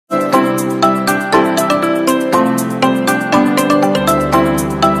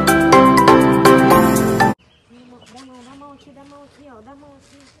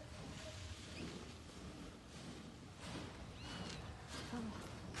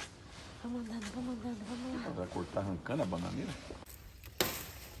vamos andando, vamos andando, vamos andando. Vai cortar arrancando a bananeira?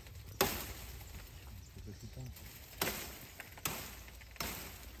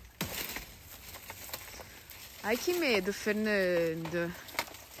 Ai, que medo, Fernando.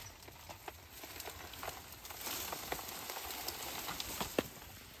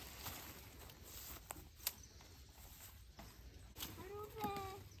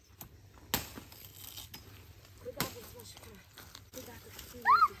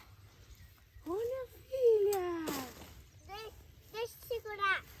 Olha, filha. Deixa eu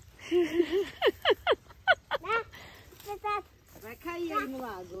segurar. Vai cair aí no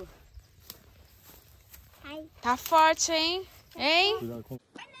lago. Tá forte, hein? Hein?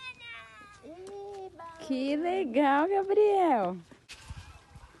 Que legal, Gabriel.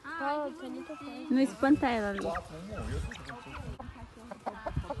 Não espanta ela ali.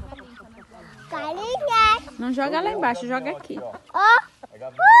 Galinhas. Não joga lá embaixo, joga aqui.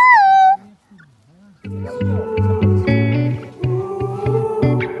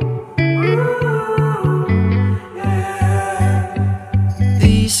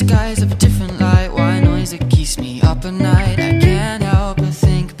 These skies of a different light, why noise that keeps me up at night? I can't help but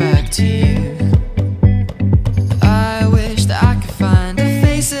think back to you. I wish that I could find a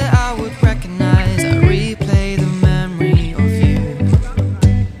face that I would recognize. I replay the memory of you.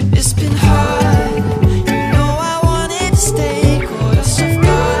 It's been hard, you know I wanted to stay, caught us off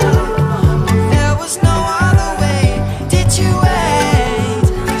guard. There was no other way, did you wait?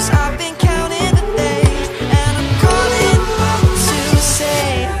 'Cause I've been counting the days, and I'm calling up to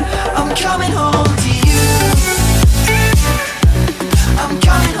say I'm coming home to you. I'm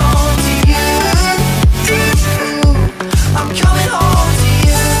coming home to you. I'm coming home to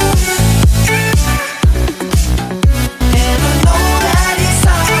you. And I know that it's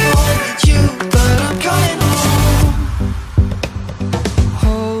time with you, but I'm coming home.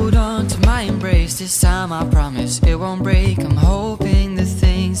 Hold on to my embrace, this time I promise it won't break. I'm hoping that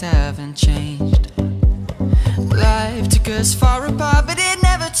things haven't changed. Life took us far apart, but it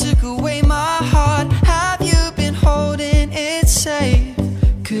never took away my heart. Have you been holding it safe?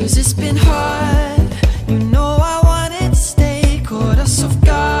 'Cause it's been hard, you know I wanted to stay, caught us off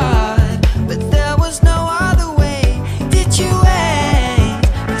guard, but there was no other way, did you wait?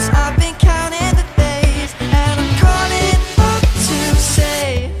 'Cause I've been counting the days, and I'm calling up to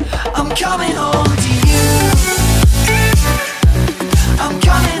say I'm coming home.